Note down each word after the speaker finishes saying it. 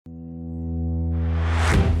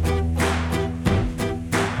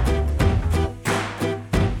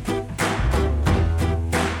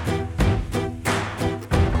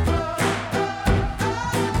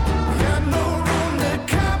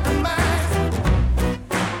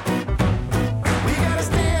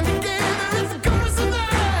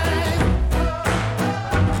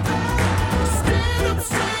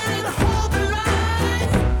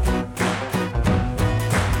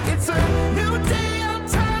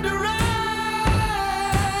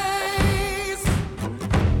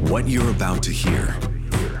What you're about to hear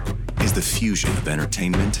is the fusion of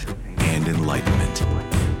entertainment and enlightenment.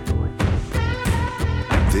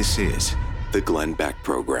 This is the Glenn Beck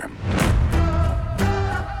Program.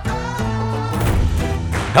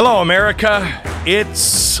 Hello, America.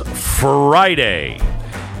 It's Friday.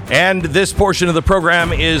 And this portion of the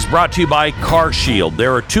program is brought to you by CarShield.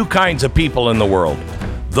 There are two kinds of people in the world.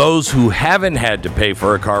 Those who haven't had to pay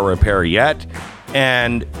for a car repair yet,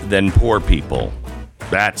 and then poor people.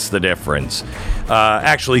 That's the difference.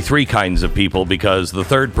 Actually, three kinds of people, because the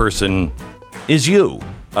third person is you.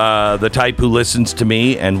 The type who listens to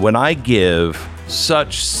me, and when I give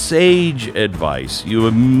such sage advice, you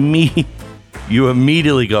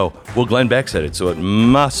immediately go, well, Glenn Beck said it, so it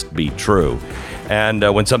must be true. And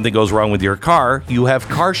when something goes wrong with your car, you have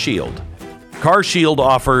CarShield. CarShield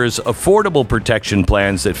offers affordable protection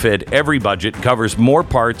plans that fit every budget, covers more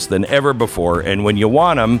parts than ever before, and when you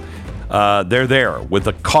want them, they're there with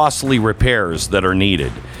the costly repairs that are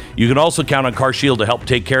needed. You can also count on CarShield to help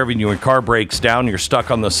take care of you when your car breaks down, you're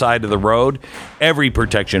stuck on the side of the road. Every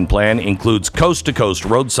protection plan includes coast-to-coast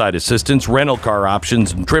roadside assistance, rental car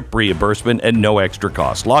options, and trip reimbursement at no extra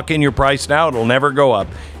cost. Lock in your price now. It'll never go up.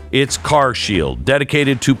 It's CarShield,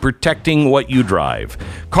 dedicated to protecting what you drive.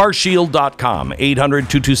 CarShield.com,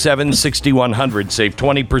 800-227-6100. Save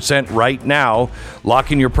 20% right now.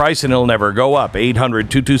 Lock in your price and it'll never go up.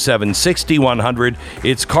 800-227-6100.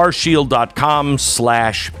 It's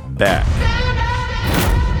CarShield.com/Beck.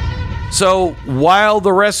 So while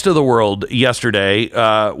the rest of the world yesterday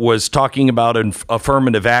was talking about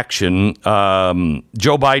affirmative action,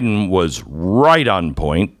 Joe Biden was right on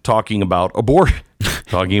point talking about abortion.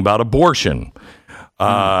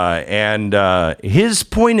 And his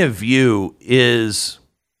point of view is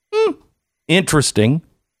interesting,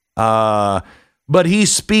 but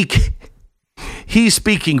he's speaking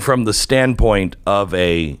from the standpoint of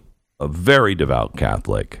a very devout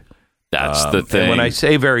Catholic. That's the thing. And when I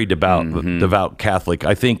say very devout Catholic,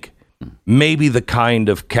 I think maybe the kind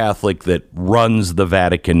of Catholic that runs the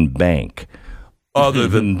Vatican Bank. Other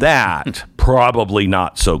than that, probably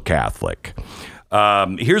not so Catholic.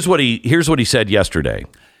 Here's what he said yesterday.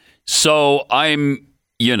 So I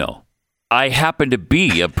happen to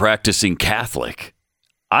be a practicing Catholic.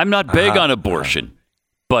 I'm not big on abortion,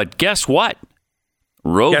 but guess what?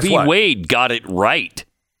 Roe v. Wade got it right.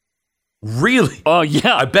 Really? Oh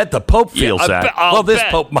yeah. I bet the Pope feels that. This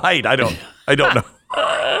Pope might. I don't know. I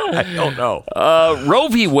don't know. Roe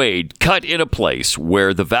v. Wade cut in a place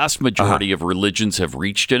where the vast majority of religions have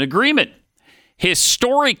reached an agreement.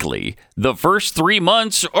 Historically, the first 3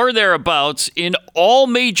 months or thereabouts in all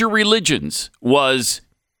major religions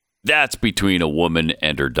that's between a woman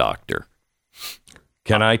and her doctor.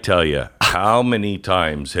 Can I tell you, how many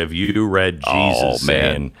times have you read Jesus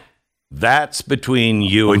saying, that's between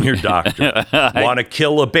you and your doctor? Want to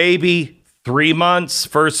kill a baby? 3 months,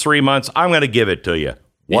 first 3 months, I'm going to give it to you.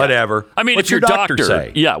 Whatever. I mean, what's if your doctor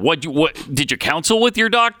say? Yeah. What did you counsel with your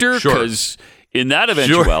doctor? Sure. Because in that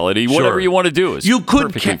eventuality, whatever you want to do is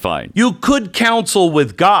perfectly fine. You could counsel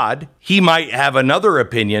with God. He might have another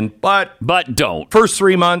opinion, but don't. First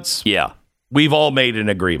 3 months, yeah, we've all made an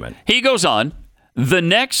agreement. He goes on. The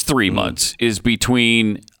next 3 months is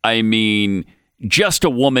between, just a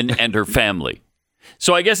woman and her family.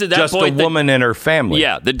 So I guess at that point, just a woman and her family.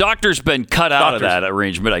 Yeah, the doctor's been cut out of that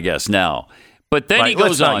arrangement, I guess now. But then he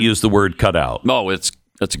goes on. Let's not use the word cut out. Oh, that's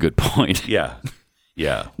a good point. Yeah.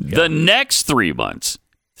 The next 3 months,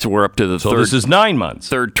 so we're up to the third. So this is 9 months.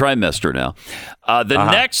 Third trimester now. The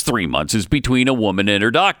next 3 months is between a woman and her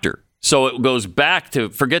doctor. So it goes back to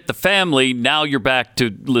forget the family. Now you're back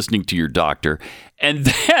to listening to your doctor. And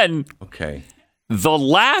then the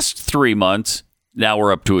last 3 months, now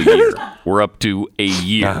we're up to a year. We're up to a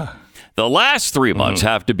year. The last 3 months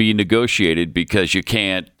have to be negotiated because you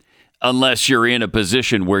can't, unless you're in a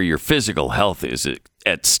position where your physical health is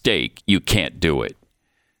at stake, you can't do it.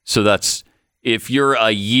 So that's, if you're a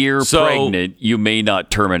year pregnant, you may not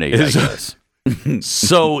terminate, I guess.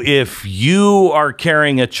 So if you are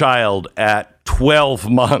carrying a child at 12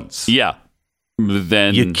 months,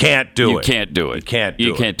 then you can't do it. You can't do it.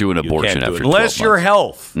 You can't do an abortion after 12 months. Unless your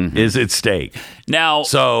health is at stake. Now,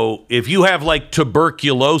 so if you have like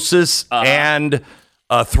tuberculosis and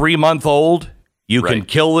a 3-month-old, you can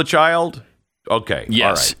kill the child. Okay. Yes.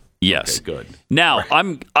 All right. Yes. Okay, good. Now,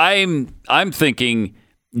 I'm thinking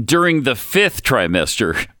during the 5th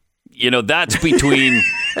trimester, that's between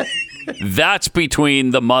that's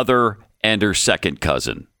between the mother and her second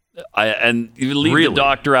cousin. And you leave the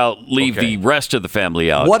doctor out, leave the rest of the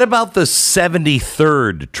family out. What about the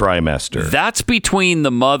 73rd trimester? That's between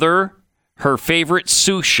the mother, her favorite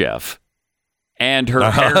sous chef, and her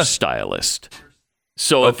hairstylist.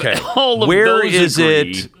 So okay. if all of Where those is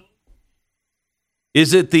agree, it?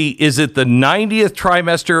 Is it the 90th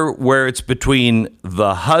trimester where it's between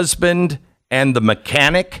the husband and the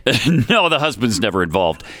mechanic? No, the husband's never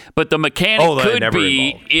involved. But the mechanic could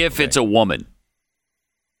be involved. If it's a woman.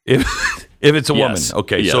 If it's a woman.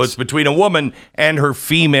 Okay, so it's between a woman and her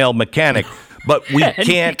female mechanic. But we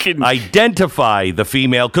can't identify the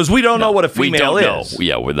female because we don't know what a female is. Know.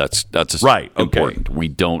 Yeah, well, that's right. Important. Okay. We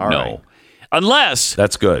don't know. Right. Unless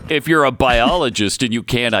that's good. If you're a biologist and you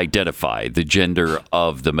can't identify the gender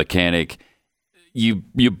of the mechanic, you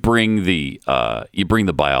bring the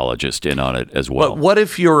biologist in on it as well. But what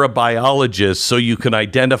if you're a biologist so you can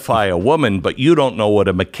identify a woman, but you don't know what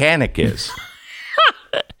a mechanic is?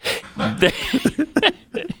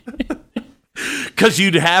 Because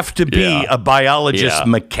you'd have to be a biologist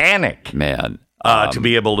mechanic, man, to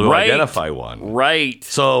be able to identify one. Right.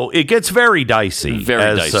 So it gets very dicey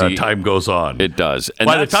as time goes on. It does. And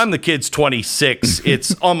by the time the kid's 26,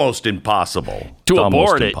 it's almost impossible to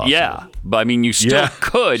abort it. Yeah, but I mean, you still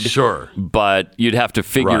could. Sure, but you'd have to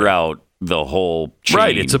figure out the whole chain.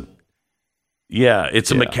 Right.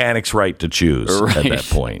 It's a mechanic's right to choose at that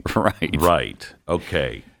point. Right.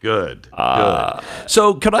 Okay. Good.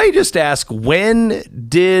 So could I just ask, could you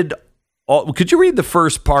read the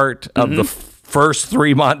first part of the first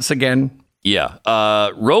 3 months again? Yeah.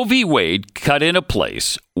 Roe v. Wade cut in a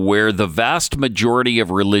place where the vast majority of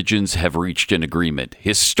religions have reached an agreement.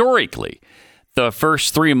 Historically, the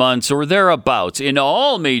first 3 months or thereabouts in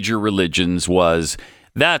all major religions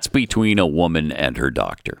that's between a woman and her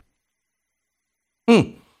doctor.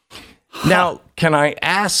 Now, can I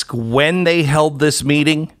ask when they held this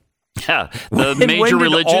meeting? Yeah, major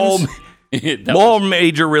religions. All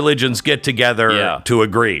major religions get together to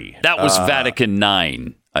agree. That was Vatican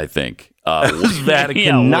IX, I think. That was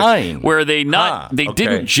Vatican IX, where they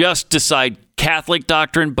didn't just decide Catholic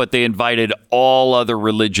doctrine, but they invited all other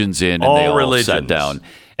religions in, and they all sat down,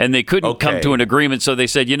 and they couldn't come to an agreement. So they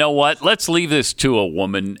said, you know what? Let's leave this to a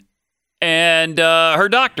woman and her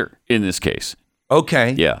doctor in this case.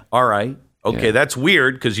 Okay. Yeah. All right. Okay, that's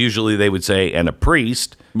weird because usually they would say, and a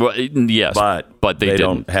priest. Well, yes, but they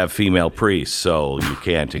don't have female priests, so you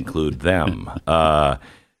can't include them.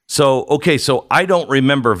 So I don't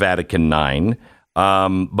remember Vatican IX,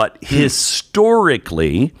 but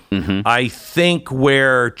historically, I think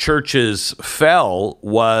where churches fell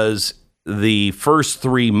was the first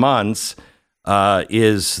 3 months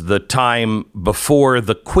is the time before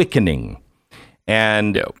the quickening.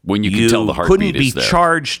 And when you can tell the heartbeat couldn't be is there.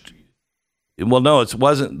 charged. Well, no, it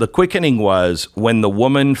wasn't. The quickening was when the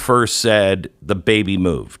woman first said the baby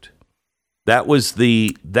moved. That was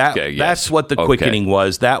that's what the quickening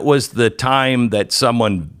was. That was the time that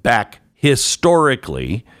someone back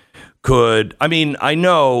historically could. I mean, I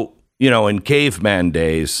know, in caveman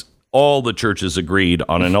days, all the churches agreed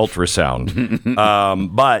on an ultrasound,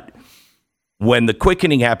 but when the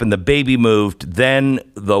quickening happened, the baby moved, then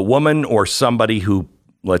the woman or somebody who,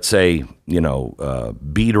 let's say,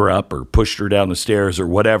 beat her up or pushed her down the stairs or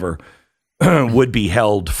whatever, would be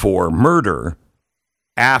held for murder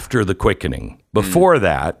after the quickening. Before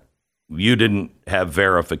that, you didn't have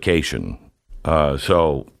verification.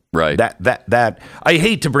 So that I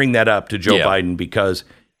hate to bring that up to Joe Biden because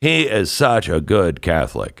he is such a good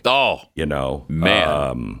Catholic. Oh,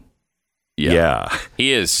 man. Yeah.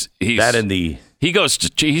 He is. He goes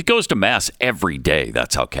to mass every day.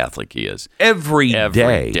 That's how Catholic he is. Every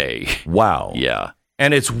day. Wow. Yeah.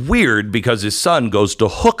 And it's weird because his son goes to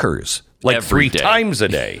hookers like every 3 times a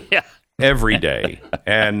day. Yeah. Every day.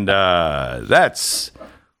 And that's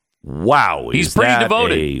wow. He's pretty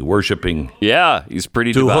devoted. Worshiping. Yeah, he's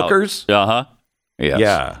pretty devout. To hookers? Uh-huh.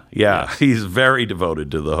 Yes. Yeah. He's very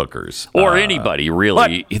devoted to the hookers. Or anybody,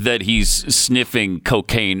 really, that he's sniffing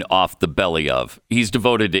cocaine off the belly of. He's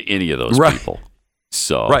devoted to any of those people.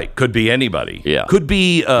 So could be anybody. Yeah. Could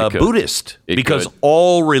be Buddhist because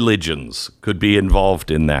all religions could be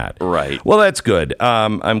involved in that. Right. Well, that's good.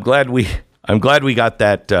 I'm glad we got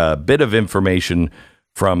that bit of information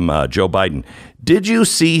from Joe Biden. Did you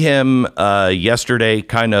see him yesterday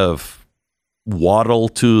kind of waddle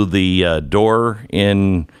to the door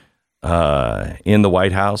in the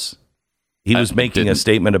White House? He was making a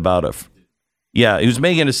statement about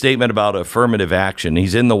affirmative action.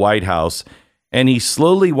 He's in the White House and he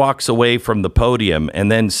slowly walks away from the podium and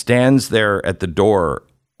then stands there at the door.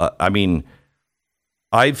 I mean,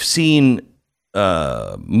 I've seen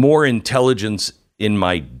more intelligence in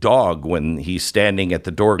my dog when he's standing at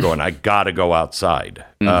the door going, I gotta go outside.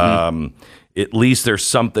 At least there's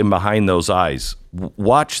something behind those eyes.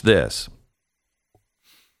 Watch this.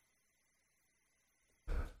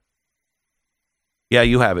 Yeah,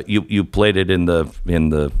 you have it. You played it in the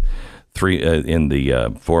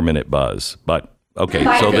 4-minute buzz. But okay,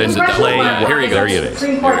 so then the play. Here you go. There it is. The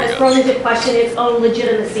Supreme Court has thrown into question its own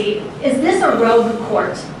legitimacy. Is this a rogue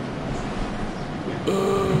court?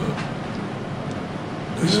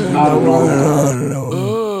 This is not a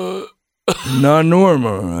rogue. Not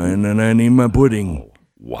normal, and I need my pudding.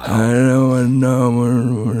 Wow.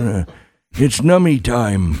 It's nummy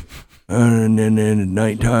time, and then at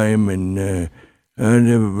nighttime, and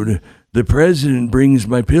the president brings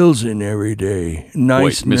my pills in every day.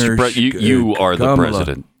 Nice Wait, Mr. nurse. You are the Kamala.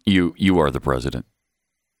 president. You are the president.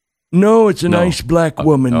 No, it's a nice black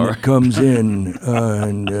woman all right. that comes in,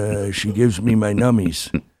 and she gives me my nummies.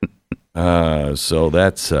 So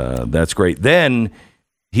that's great. Then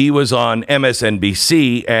he was on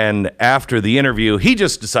MSNBC, and after the interview, he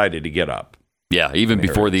just decided to get up. Yeah, even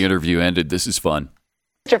before the interview ended, this is fun.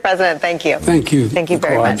 Mr. President, thank you. Thank you. Thank you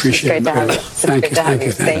very Nicole, I much. appreciate It's great to have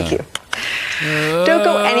you. Thank you. Thank you. Don't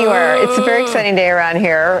go anywhere. It's a very exciting day around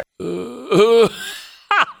here.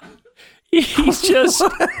 He's just...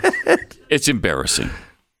 It's embarrassing.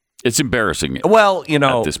 It's embarrassing. Well,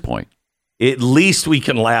 at this point. At least we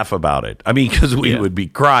can laugh about it. I mean, because we would be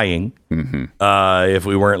crying if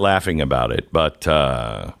we weren't laughing about it. But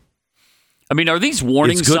I mean, are these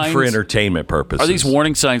warning signs? It's good for entertainment purposes. Are these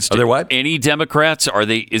warning signs to Are there what? any Democrats?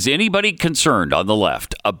 Is anybody concerned on the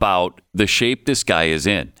left about the shape this guy is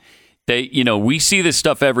in? We see this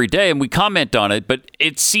stuff every day and we comment on it, but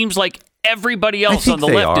it seems like everybody else on the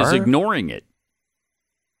left is ignoring it.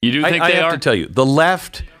 You do think I they have are? to tell you, the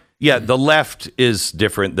left. Yeah, the left is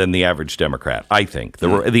different than the average Democrat, I think.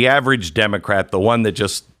 The average Democrat, the one that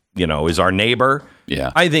just, is our neighbor,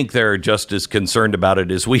 I think they're just as concerned about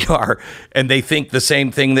it as we are, and they think the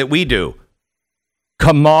same thing that we do.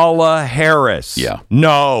 Kamala Harris. Yeah.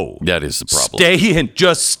 No. That is the problem. Stay in.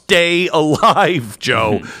 Just stay alive,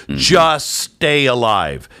 Joe. Just stay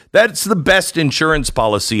alive. That's the best insurance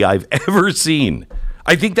policy I've ever seen.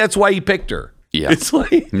 I think that's why he picked her. Yeah. It's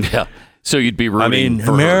like... Yeah. So you'd be rooting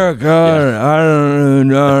for America, her. I don't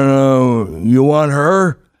know. You want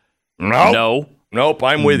her? No. Nope,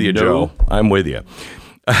 I'm with you, Joe. I'm with you.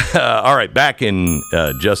 All right, back in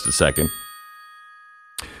just a second.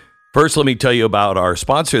 First, let me tell you about our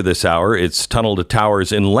sponsor this hour. It's Tunnel to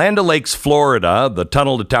Towers in Land O'Lakes, Florida. The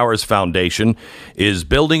Tunnel to Towers Foundation is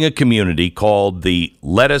building a community called the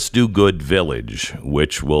Let Us Do Good Village,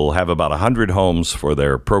 which will have about 100 homes for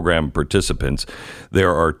their program participants.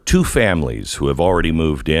 There are 2 families who have already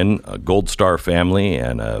moved in, a Gold Star family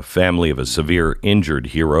and a family of a severe injured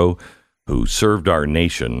hero who served our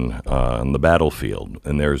nation on the battlefield.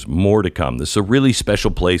 And there's more to come. This is a really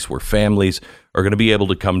special place where families are going to be able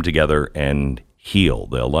to come together and heal.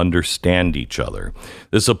 They'll understand each other.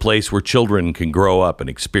 This is a place where children can grow up and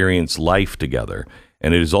experience life together.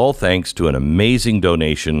 And it is all thanks to an amazing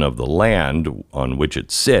donation of the land on which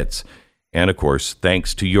it sits. And, of course,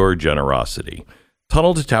 thanks to your generosity.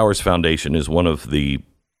 Tunnel to Towers Foundation is one of the,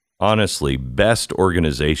 honestly, best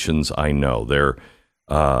organizations I know.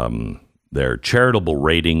 Their charitable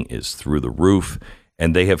rating is through the roof,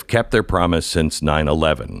 and they have kept their promise since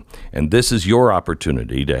 9/11. And this is your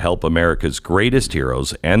opportunity to help America's greatest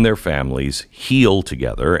heroes and their families heal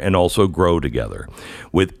together and also grow together.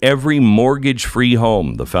 With every mortgage-free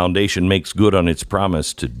home, the foundation makes good on its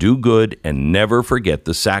promise to do good and never forget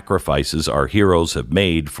the sacrifices our heroes have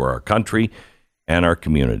made for our country and our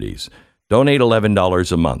communities. Donate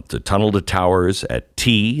 $11 a month to Tunnel to Towers at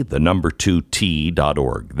T2T.org.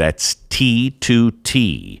 That's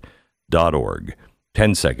T2T.org.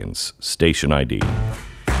 10 seconds. Station ID.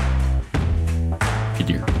 Good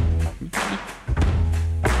year.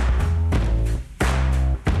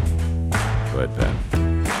 Go ahead, Pat.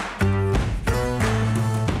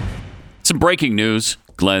 Some breaking news,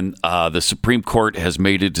 Glenn. The Supreme Court has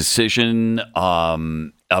made a decision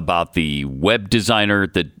about the web designer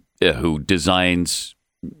that who designs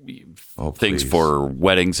things for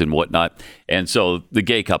weddings and whatnot. And so the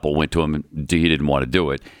gay couple went to him and he didn't want to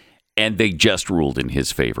do it. And they just ruled in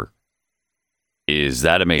his favor. Is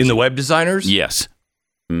that amazing? In the web designers? Yes.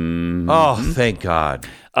 Oh, thank God.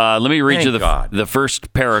 Let me read you Thank the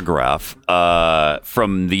first paragraph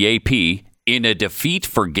from the AP. In a defeat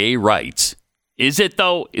for gay rights. Is it,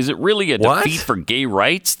 though? Is it really a defeat for gay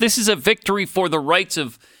rights? This is a victory for the rights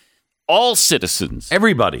of all citizens.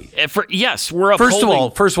 Everybody. Yes, we're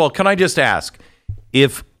upholding. First of all, can I just ask,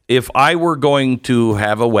 if I were going to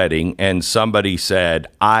have a wedding and somebody said,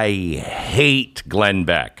 I hate Glenn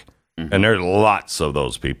Beck, and there's lots of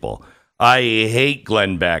those people, I hate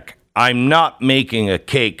Glenn Beck, I'm not making a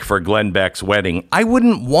cake for Glenn Beck's wedding, I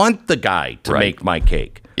wouldn't want the guy to make my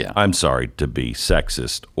cake. Yeah. I'm sorry to be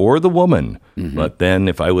sexist, or the woman. But then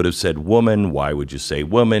if I would have said woman, why would you say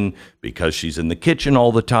woman? Because she's in the kitchen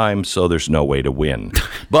all the time, so there's no way to win.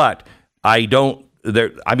 But I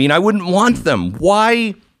wouldn't want them.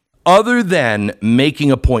 Why? Other than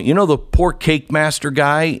making a point. You know the poor cake master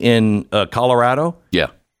guy in Colorado? Yeah.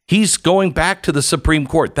 He's going back to the Supreme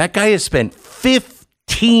Court. That guy has spent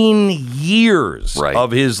 15 years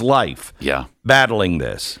of his life battling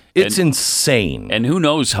this. It's insane. And who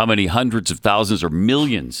knows how many hundreds of thousands or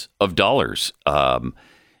millions of dollars have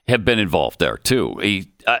been involved there, too.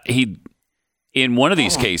 He in one of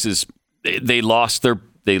these cases, they lost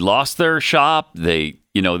their shop. They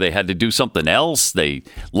had to do something else. They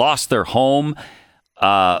lost their home.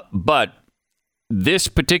 But this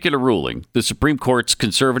particular ruling, the Supreme Court's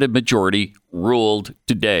conservative majority ruled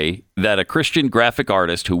today that a Christian graphic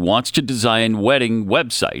artist who wants to design wedding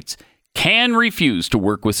websites can refuse to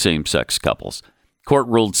work with same-sex couples. Court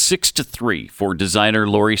ruled 6-3 for designer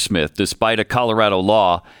Lori Smith, despite a Colorado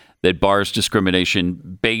law that bars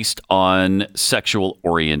discrimination based on sexual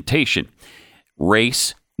orientation,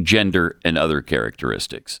 race, gender, and other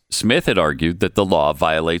characteristics. Smith had argued that the law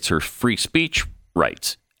violates her free speech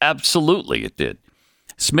rights. Absolutely, it did.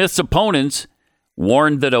 Smith's opponents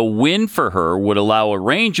warned that a win for her would allow a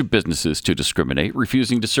range of businesses to discriminate,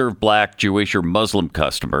 refusing to serve black, Jewish, or Muslim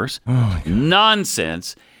customers.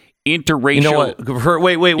 Nonsense. Interracial. You know what?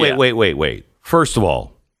 Wait. First of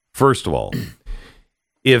all,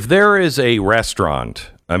 if there is a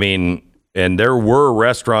restaurant, and there were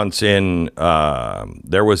restaurants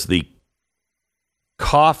there was the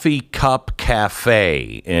Coffee Cup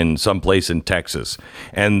Cafe in some place in Texas,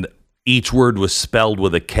 and each word was spelled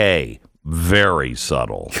with a K. Very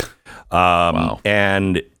subtle. Wow.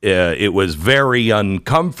 And it was very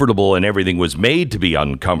uncomfortable, and everything was made to be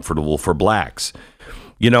uncomfortable for blacks.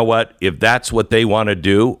 You know what? If that's what they want to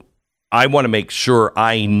do, I want to make sure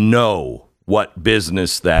I know what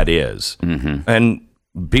business that is. And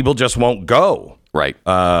people just won't go. Right.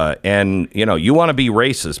 And, you want to be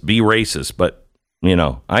racist, but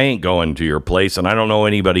I ain't going to your place, and I don't know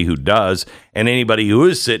anybody who does. And anybody who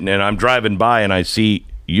is sitting and I'm driving by and I see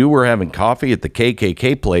you were having coffee at the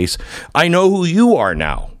KKK place, I know who you are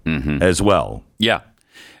now as well. Yeah.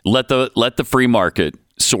 Let the free market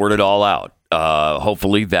sort it all out.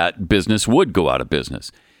 Hopefully that business would go out of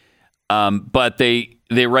business. But they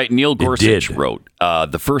write, Neil Gorsuch wrote,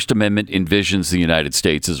 the First Amendment envisions the United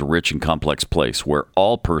States as a rich and complex place where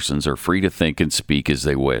all persons are free to think and speak as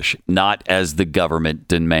they wish, not as the government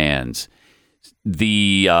demands.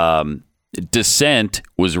 The dissent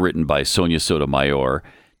was written by Sonia Sotomayor.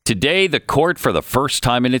 Today, the court, for the first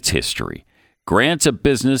time in its history, grants a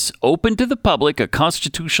business open to the public a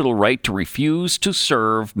constitutional right to refuse to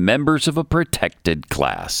serve members of a protected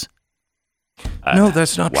class. No,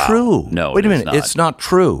 that's not true. No, wait a minute. It's not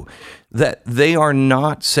true. That they are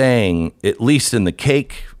not saying, at least in the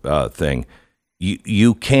cake thing,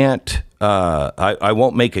 you can't. I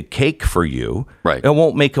won't make a cake for you. Right. I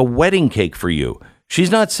won't make a wedding cake for you. She's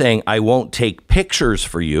not saying I won't take pictures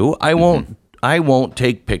for you. I won't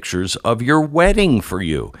take pictures of your wedding for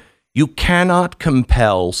you. You cannot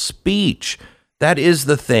compel speech. That is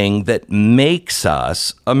the thing that makes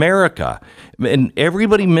us America. And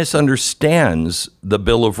everybody misunderstands the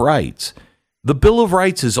Bill of Rights. The Bill of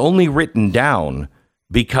Rights is only written down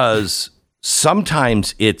because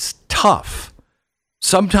sometimes it's tough.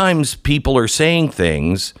 Sometimes people are saying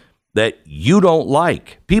things that you don't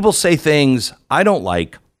like. People say things I don't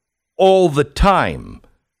like all the time.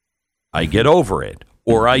 I get over it,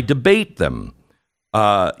 or I debate them.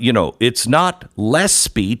 It's not less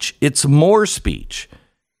speech, it's more speech.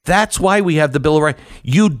 That's why we have the Bill of Rights.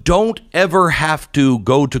 You don't ever have to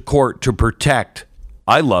go to court to protect,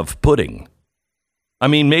 I love pudding. I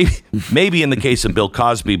mean, maybe in the case of Bill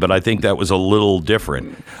Cosby, but I think that was a little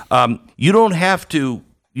different. You don't have to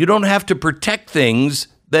protect things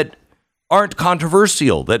that aren't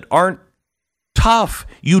controversial, that aren't tough.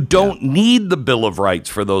 You don't need the Bill of Rights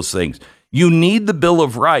for those things. You need the Bill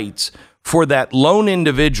of Rights for that lone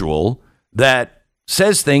individual that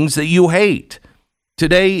says things that you hate.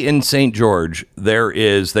 Today in St. George,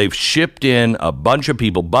 they've shipped in a bunch of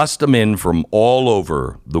people, bust them in from all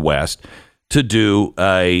over the West to do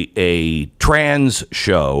a trans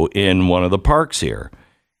show in one of the parks here.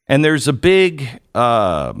 And there's a big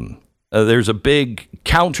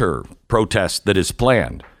counter protest that is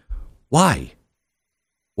planned. Why?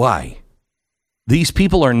 These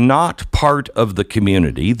people are not part of the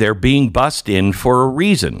community. They're being bussed in for a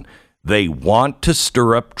reason. They want to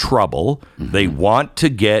stir up trouble. They want to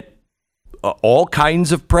get all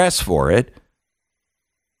kinds of press for it.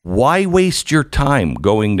 Why waste your time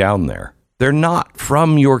going down there? They're not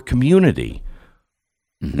from your community.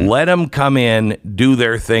 Let them come in, do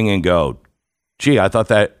their thing, and go, gee, I thought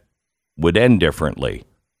that would end differently.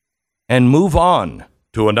 And move on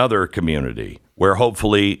to another community where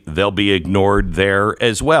hopefully they'll be ignored there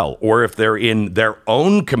as well. Or if they're in their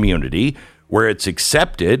own community where it's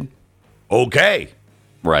accepted, okay.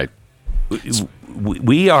 Right.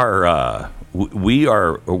 We're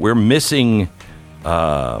missing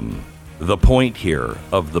the point here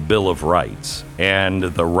of the Bill of Rights and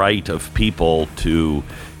the right of people to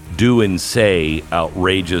do and say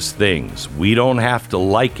outrageous things. We don't have to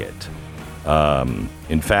like it.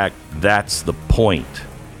 In fact, that's the point.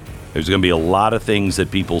 There's going to be a lot of things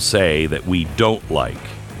that people say that we don't like.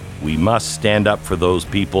 We must stand up for those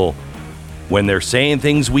people when they're saying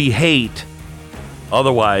things we hate.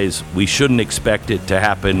 Otherwise, we shouldn't expect it to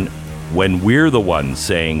happen when we're the ones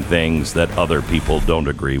saying things that other people don't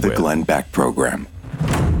agree with. The Glenn Beck Program.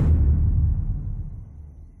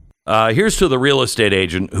 Here's to the real estate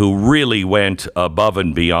agent who really went above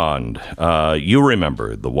and beyond. You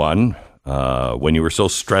remember the one when you were so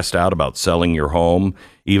stressed out about selling your home,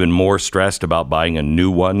 even more stressed about buying a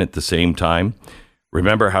new one at the same time.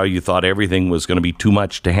 Remember how you thought everything was going to be too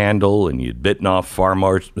much to handle and you'd bitten off far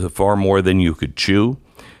more than you could chew?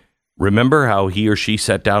 Remember how he or she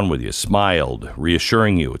sat down with you, smiled,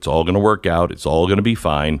 reassuring you it's all going to work out, it's all going to be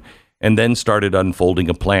fine, and then started unfolding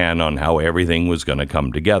a plan on how everything was going to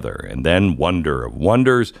come together. And then, wonder of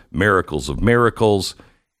wonders, miracles of miracles,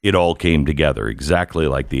 it all came together exactly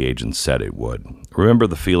like the agent said it would. Remember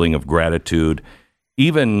the feeling of gratitude,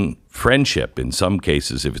 even friendship in some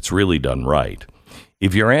cases if it's really done right.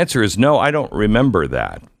 If your answer is no, I don't remember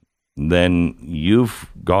that, then you've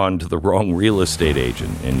gone to the wrong real estate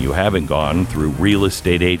agent, and you haven't gone through Real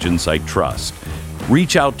Estate Agents I Trust.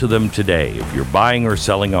 Reach out to them today. If you're buying or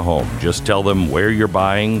selling a home, just tell them where you're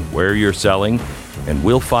buying, where you're selling, and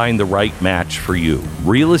we'll find the right match for you.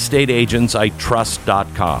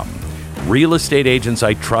 RealestateAgentsITrust.com.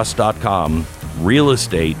 RealestateAgentsITrust.com. Real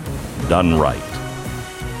estate done right.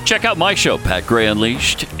 Check out my show, Pat Gray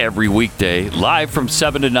Unleashed, every weekday, live from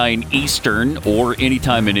 7 to 9 Eastern, or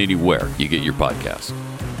anytime and anywhere you get your podcast.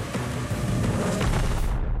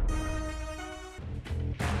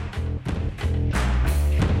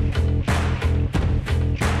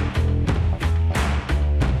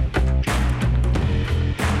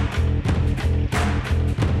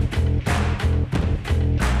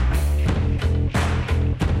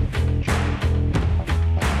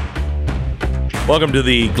 Welcome to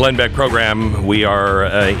the Glenn Beck program. We are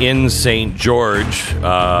in St. George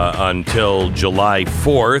until July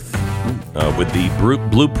 4th with the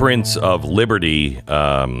Blueprints of Liberty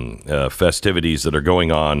festivities that are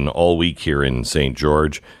going on all week here in St.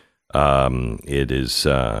 George. It's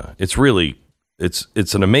an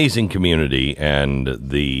amazing community, and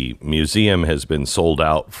the museum has been sold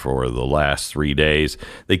out for the last 3 days.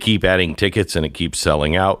 They keep adding tickets, and it keeps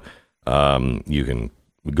selling out. You can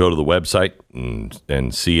go to the website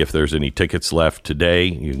and see if there's any tickets left today.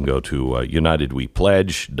 You can go to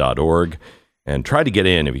unitedwepledge.org and try to get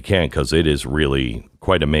in if you can, because it is really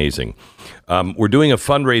quite amazing. We're doing a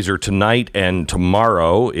fundraiser tonight and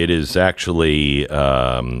tomorrow. It is actually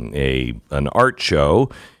an art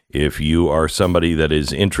show. If you are somebody that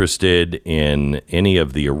is interested in any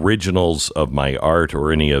of the originals of my art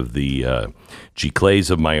or any of the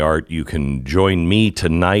giclées of my art, you can join me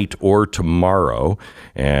tonight or tomorrow,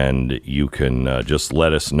 and you can just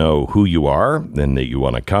let us know who you are and that you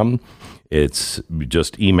want to come. It's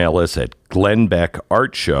just email us at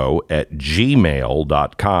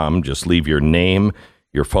glennbeckartshow@gmail.com. Just leave your name,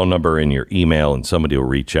 your phone number, and your email, and somebody will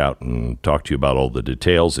reach out and talk to you about all the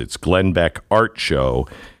details. It's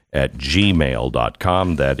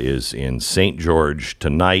glennbeckartshow@gmail.com. That is in St. George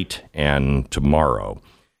tonight and tomorrow.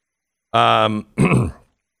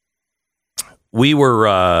 We were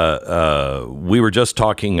just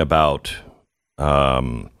talking about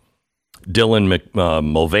Dylan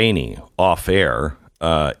Mulvaney off air.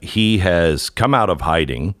 He has come out of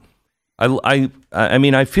hiding. I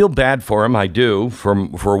mean, I feel bad for him. I do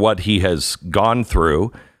for what he has gone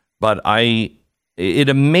through, but it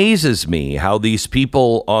amazes me how these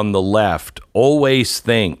people on the left always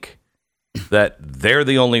think that they're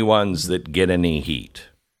the only ones that get any heat.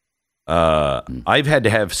 I've had to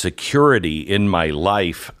have security in my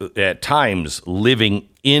life at times living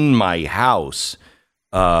in my house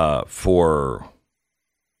for,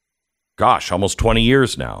 almost 20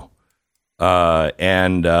 years now.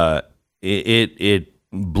 And it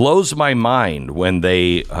blows my mind when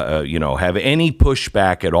they, have any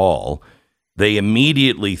pushback at all. They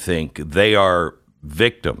immediately think they are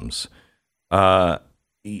victims. I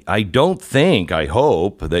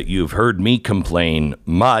hope that you've heard me complain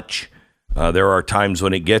much. There are times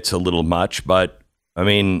when it gets a little much, but I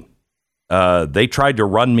mean, they tried to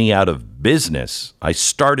run me out of business. I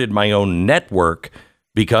started my own network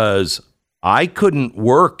because I couldn't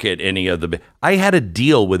work at any of the... I had a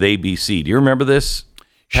deal with ABC. Do you remember this,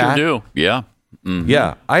 Pat? Sure do, yeah. Mm-hmm.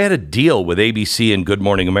 Yeah, I had a deal with ABC and Good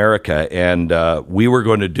Morning America, and we were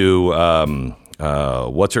going to do,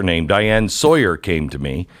 what's her name? Diane Sawyer came to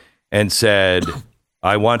me and said,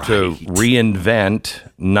 I want to reinvent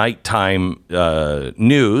nighttime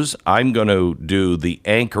news. I'm going to do the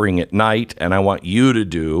anchoring at night, and I want you to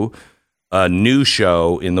do a new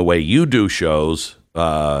show in the way you do shows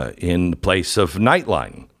in the place of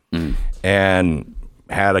Nightline. And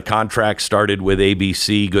had a contract started with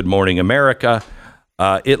ABC, Good Morning America.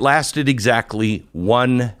 It lasted exactly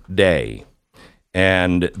 1 day.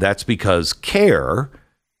 And that's because CARE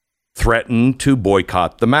threatened to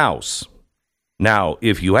boycott the mouse. Now,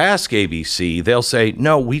 if you ask ABC, they'll say,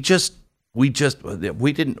 no, we didn't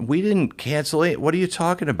cancel it. What are you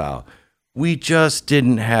talking about? We just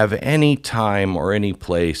didn't have any time or any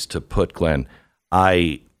place to put Glenn.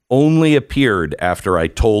 I only appeared after I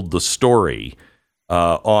told the story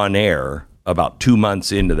on air about 2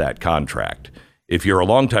 months into that contract. If you're a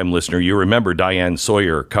longtime listener, you remember Diane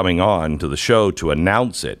Sawyer coming on to the show to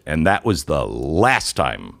announce it. And that was the last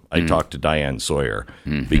time I talked to Diane Sawyer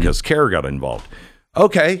because CARE got involved.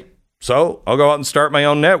 Okay, so I'll go out and start my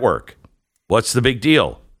own network. What's the big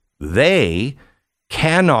deal? They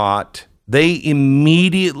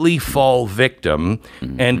immediately fall victim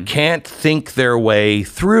and can't think their way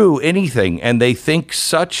through anything. And they think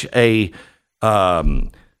such an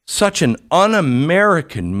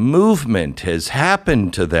un-American movement has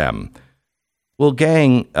happened to them. Well,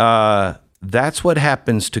 gang, that's what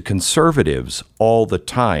happens to conservatives all the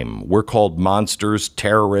time. We're called monsters,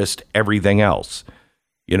 terrorists, everything else.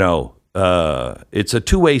 You know, it's a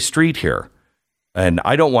two-way street here. And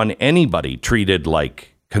I don't want anybody treated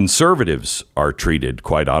like conservatives are treated,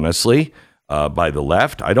 quite honestly, by the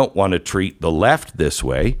left. I don't want to treat the left this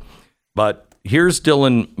way. But here's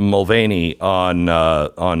Dylan Mulvaney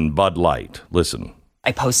on Bud Light. Listen.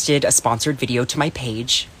 I posted a sponsored video to my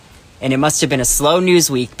page, and it must have been a slow news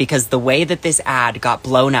week because the way that this ad got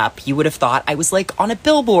blown up, you would have thought I was like on a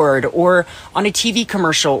billboard or on a TV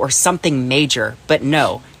commercial or something major. But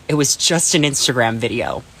no, it was just an Instagram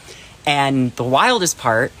video. And the wildest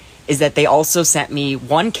part is that they also sent me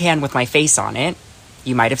one can with my face on it.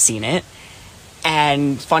 You might have seen it.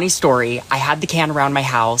 And funny story, I had the can around my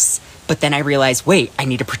house, but then I realized, wait, I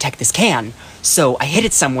need to protect this can. So I hid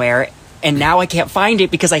it somewhere, and now I can't find it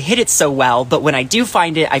because I hid it so well. But when I do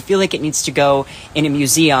find it, I feel like it needs to go in a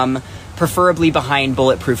museum, preferably behind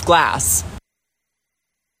bulletproof glass.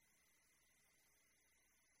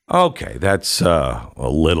 Okay, that's a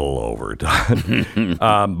little overdone.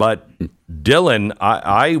 But Dylan,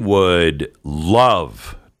 I would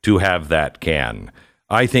love to have that can.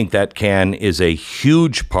 I think that can is a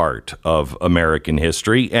huge part of American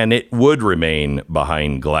history, and it would remain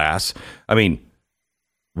behind glass. I mean,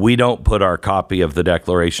 we don't put our copy of the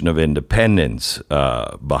Declaration of Independence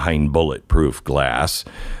behind bulletproof glass,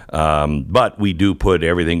 but we do put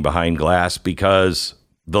everything behind glass because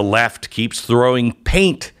the left keeps throwing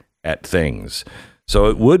paint at things. So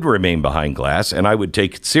it would remain behind glass, and I would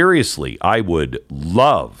take it seriously. I would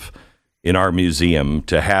love in our museum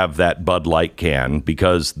to have that Bud Light can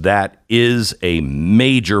because that is a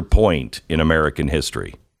major point in American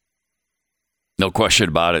history. No question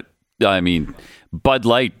about it. I mean, Bud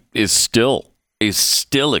Light is still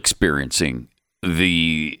experiencing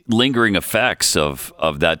the lingering effects of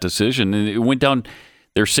that decision. And it went down,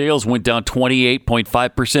 their sales went down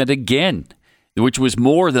 28.5% again, which was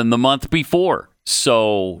more than the month before.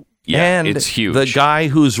 So, yeah, and it's huge. The guy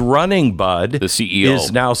who's running Bud, the CEO,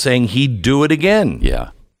 is now saying he'd do it again.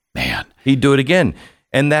 Yeah, man. He'd do it again.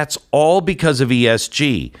 And that's all because of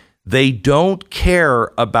ESG. They don't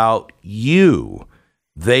care about you.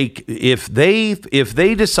 If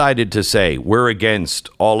they decided to say we're against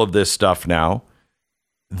all of this stuff now,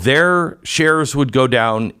 their shares would go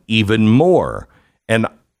down even more. And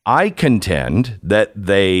I contend that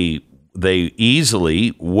they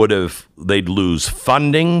easily they'd lose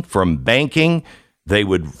funding from banking. They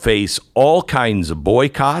would face all kinds of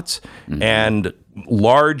boycotts, and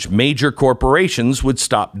large major corporations would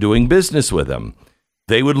stop doing business with them.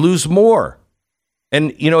 They would lose more.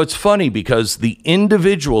 And, you know, it's funny because the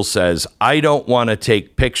individual says, I don't want to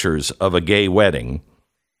take pictures of a gay wedding.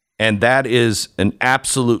 And that is an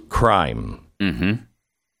absolute crime.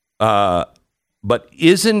 But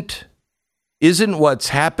isn't isn't what's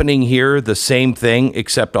happening here the same thing,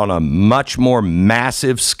 except on a much more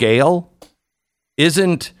massive scale?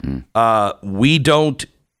 Isn't we don't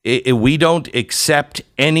accept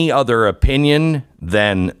any other opinion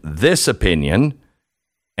than this opinion,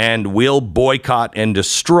 and we'll boycott and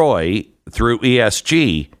destroy through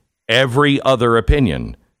ESG every other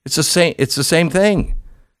opinion? It's the same thing,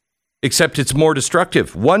 except it's more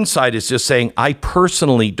destructive. One side is just saying, I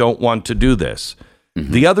personally don't want to do this.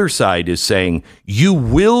 Mm-hmm. The other side is saying, you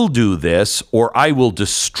will do this or I will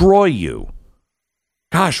destroy you.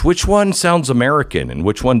 Gosh, which one sounds American and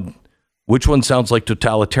which one sounds like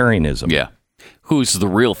totalitarianism? Yeah. Who's the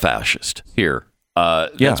real fascist here?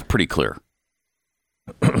 That's pretty clear.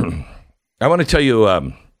 I want to tell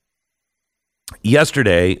you,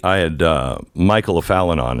 yesterday I had Michael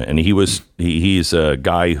O'Fallon on, and he's a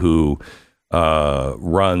guy who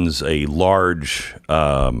runs a large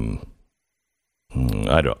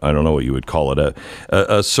I don't know what you would call it,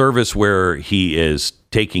 a service where he is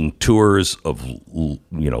taking tours of,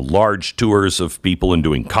 large tours of people and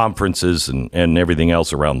doing conferences and everything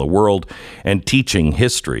else around the world and teaching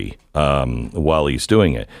history while he's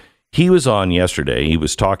doing it. He was on yesterday. He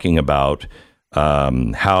was talking about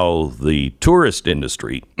how the tourist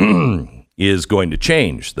industry is going to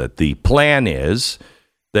change, that the plan is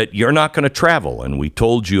that you're not going to travel. And we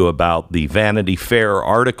told you about the Vanity Fair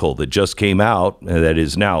article that just came out that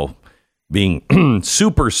is now being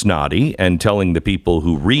super snotty and telling the people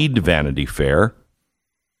who read Vanity Fair,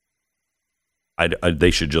 they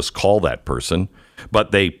should just call that person.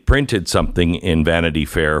 But they printed something in Vanity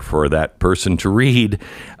Fair for that person to read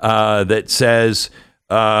that says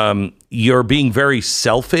you're being very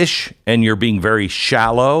selfish and you're being very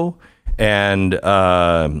shallow, and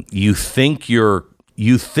you think you're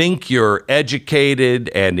educated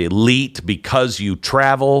and elite because you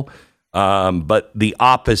travel, but the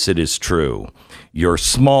opposite is true. You're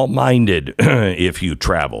small-minded if you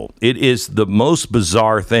travel. It is the most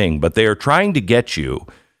bizarre thing, but they are trying to get you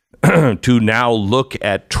to now look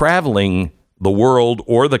at traveling the world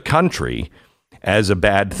or the country as a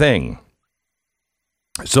bad thing.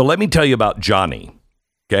 So let me tell you about Johnny,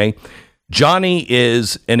 okay? Johnny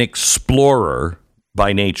is an explorer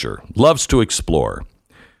by nature, loves to explore.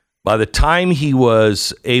 By the time he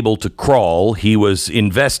was able to crawl, he was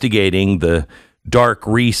investigating the dark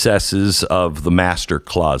recesses of the master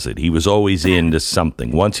closet. He was always into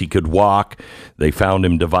something. Once he could walk, they found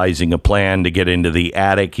him devising a plan to get into the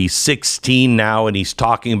attic. He's 16 now, and he's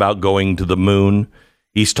talking about going to the moon.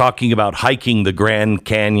 He's talking about hiking the Grand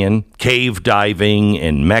Canyon, cave diving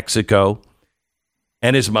in Mexico.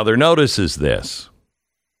 And his mother notices this.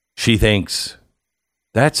 She thinks,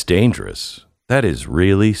 that's dangerous. That is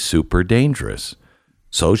really super dangerous.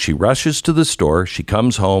 So she rushes to the store. She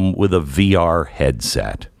comes home with a VR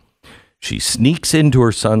headset. She sneaks into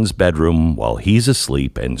her son's bedroom while he's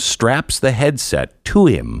asleep and straps the headset to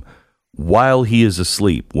him while he is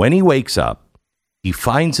asleep. When he wakes up, he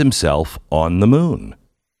finds himself on the moon.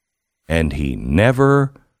 And he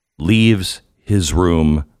never leaves his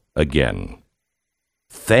room again.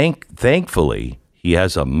 Thankfully, he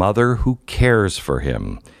has a mother who cares for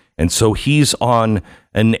him. And so he's on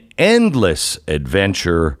an endless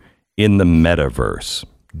adventure in the metaverse.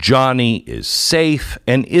 Johnny is safe,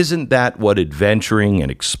 and isn't that what adventuring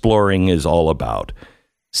and exploring is all about?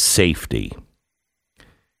 Safety.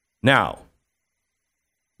 Now,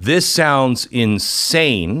 this sounds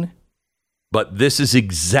insane, but this is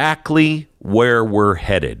exactly where we're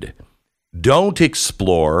headed. Don't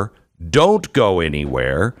explore, don't go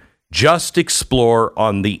anywhere, just explore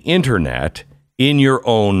on the internet in your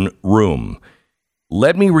own room.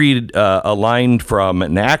 Let me read a line from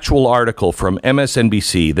an actual article from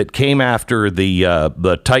MSNBC that came after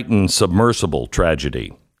the Titan submersible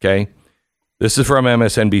tragedy. Okay, this is from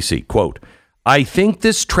MSNBC. Quote, I think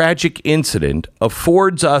this tragic incident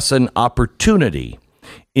affords us an opportunity.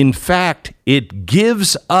 In fact, it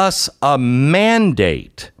gives us a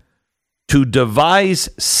mandate to devise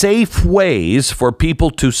safe ways for people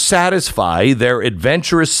to satisfy their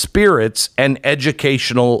adventurous spirits and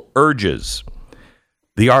educational urges.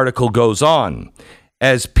 The article goes on.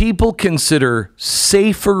 As people consider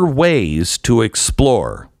safer ways to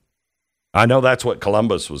explore. I know that's what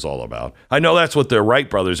Columbus was all about. I know that's what the Wright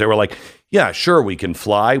brothers, they were like, yeah, sure, we can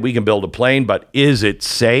fly, we can build a plane, but is it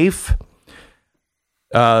safe?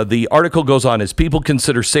 The article goes on, as people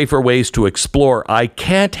consider safer ways to explore, I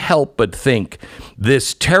can't help but think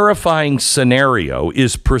this terrifying scenario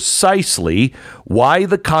is precisely why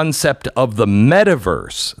the concept of the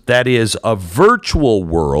metaverse, that is, a virtual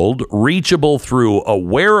world reachable through a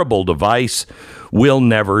wearable device, will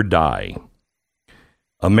never die.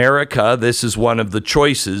 America, this is one of the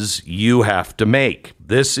choices you have to make.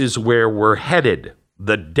 This is where we're headed.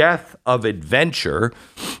 The death of adventure,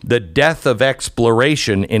 the death of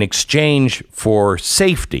exploration in exchange for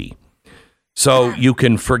safety. So you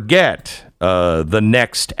can forget the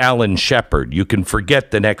next Alan Shepard. You can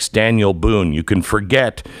forget the next Daniel Boone. You can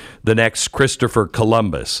forget the next Christopher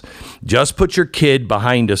Columbus. Just put your kid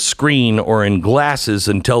behind a screen or in glasses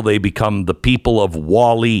until they become the people of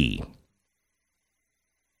Wall-E.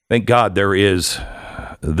 Thank God there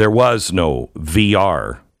was no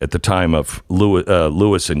VR at the time of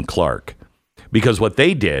Lewis and Clark, because what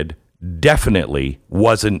they did definitely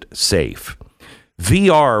wasn't safe.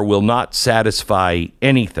 VR will not satisfy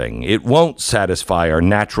anything. It won't satisfy our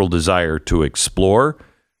natural desire to explore,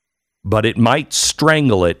 but it might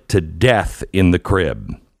strangle it to death in the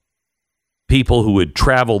crib. People who would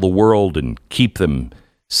travel the world and keep them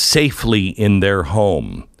safely in their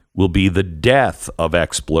home will be the death of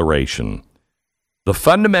exploration. The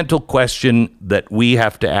fundamental question that we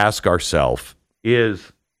have to ask ourselves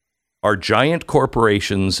is, are giant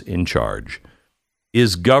corporations in charge?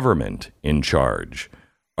 Is government in charge?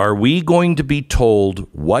 Are we going to be told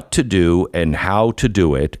what to do and how to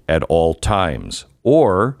do it at all times?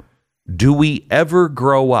 Or do we ever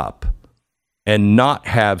grow up and not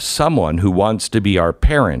have someone who wants to be our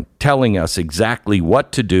parent telling us exactly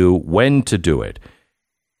what to do, when to do it?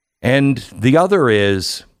 And the other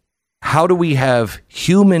is, how do we have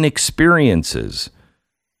human experiences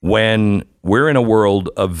when we're in a world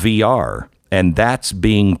of VR and that's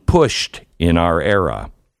being pushed in our era?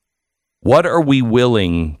 What are we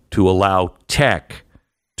willing to allow tech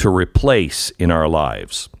to replace in our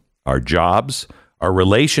lives? Our jobs, our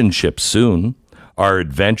relationships soon, our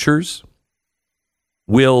adventures?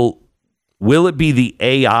 Will it be the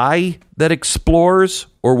AI that explores,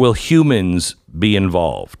 or will humans be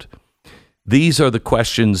involved? These are the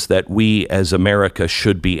questions that we as America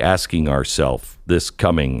should be asking ourselves this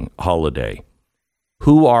coming holiday.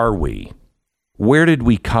 Who are we? Where did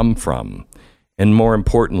we come from? And more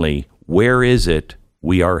importantly, where is it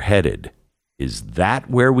we are headed? Is that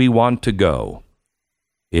where we want to go?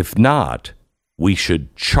 If not, we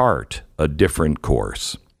should chart a different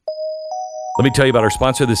course. Let me tell you about our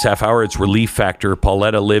sponsor this half hour. It's Relief Factor.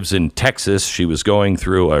 Pauletta lives in Texas. She was going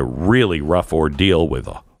through a really rough ordeal with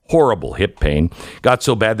a horrible hip pain. Got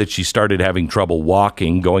so bad that she started having trouble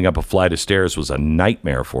walking. Going up a flight of stairs was a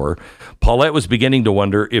nightmare for her. Paulette was beginning to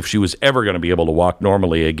wonder if she was ever going to be able to walk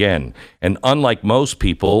normally again. And unlike most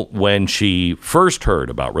people, when she first heard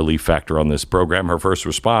about Relief Factor on this program, her first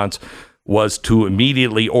response was to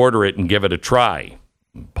immediately order it and give it a try.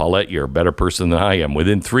 Paulette, you're a better person than I am.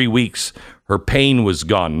 Within 3 weeks, her pain was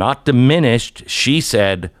gone. Not diminished, she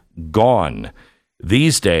said, gone.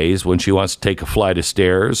 These days, when she wants to take a flight of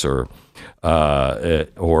stairs or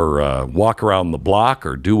walk around the block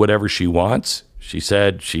or do whatever she wants, she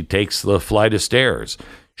said she takes the flight of stairs.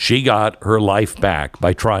 She got her life back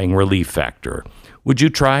by trying Relief Factor. Would you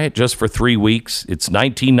try it just for 3 weeks? It's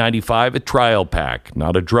 $19.95, a trial pack,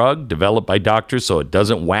 not a drug, developed by doctors so it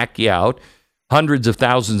doesn't whack you out. Hundreds of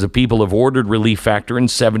thousands of people have ordered Relief Factor, and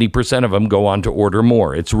 70% of them go on to order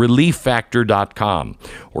more. It's ReliefFactor.com,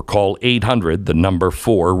 or call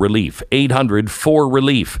 800-4-RELIEF.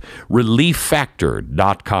 800-4-RELIEF.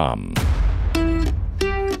 ReliefFactor.com.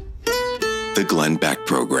 The Glenn Beck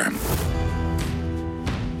Program.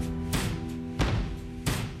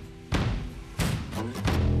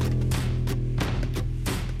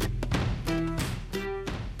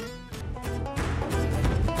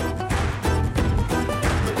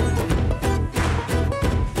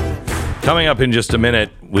 Coming up in just a minute,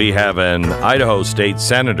 we have an Idaho state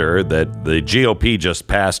senator that the GOP just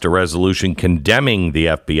passed a resolution condemning the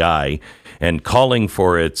FBI and calling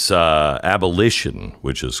for its abolition,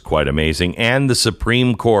 which is quite amazing. And the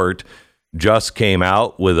Supreme Court just came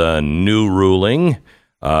out with a new ruling,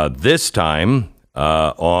 this time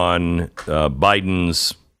on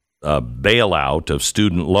Biden's bailout of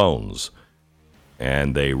student loans.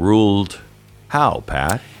 And they ruled how,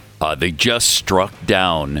 Pat? They just struck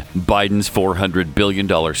down Biden's $400 billion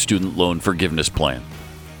student loan forgiveness plan.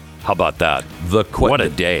 How about that? What a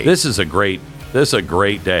day! This is a great day. This is a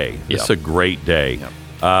great day. Yep.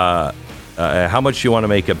 How much you want to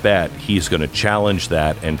make a bet? He's going to challenge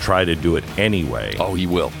that and try to do it anyway. Oh, he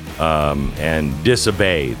will. And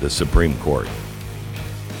disobey the Supreme Court.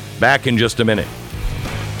 Back in just a minute.